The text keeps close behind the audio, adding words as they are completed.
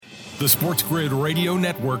The Sports Grid Radio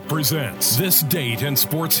Network presents This Date in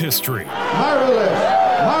Sports History. Marvelous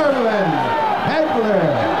Marvin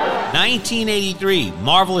Hagler. 1983,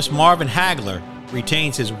 Marvelous Marvin Hagler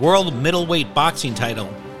retains his world middleweight boxing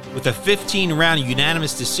title with a 15-round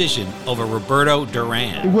unanimous decision over Roberto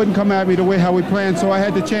Durán. He wouldn't come at me the way how we planned, so I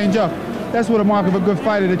had to change up. That's what a mark of a good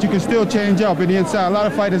fighter, that you can still change up in the inside. A lot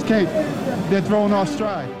of fighters can't. They're thrown off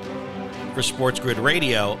stride. For Sports Grid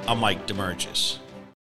Radio, I'm Mike DeMurgis.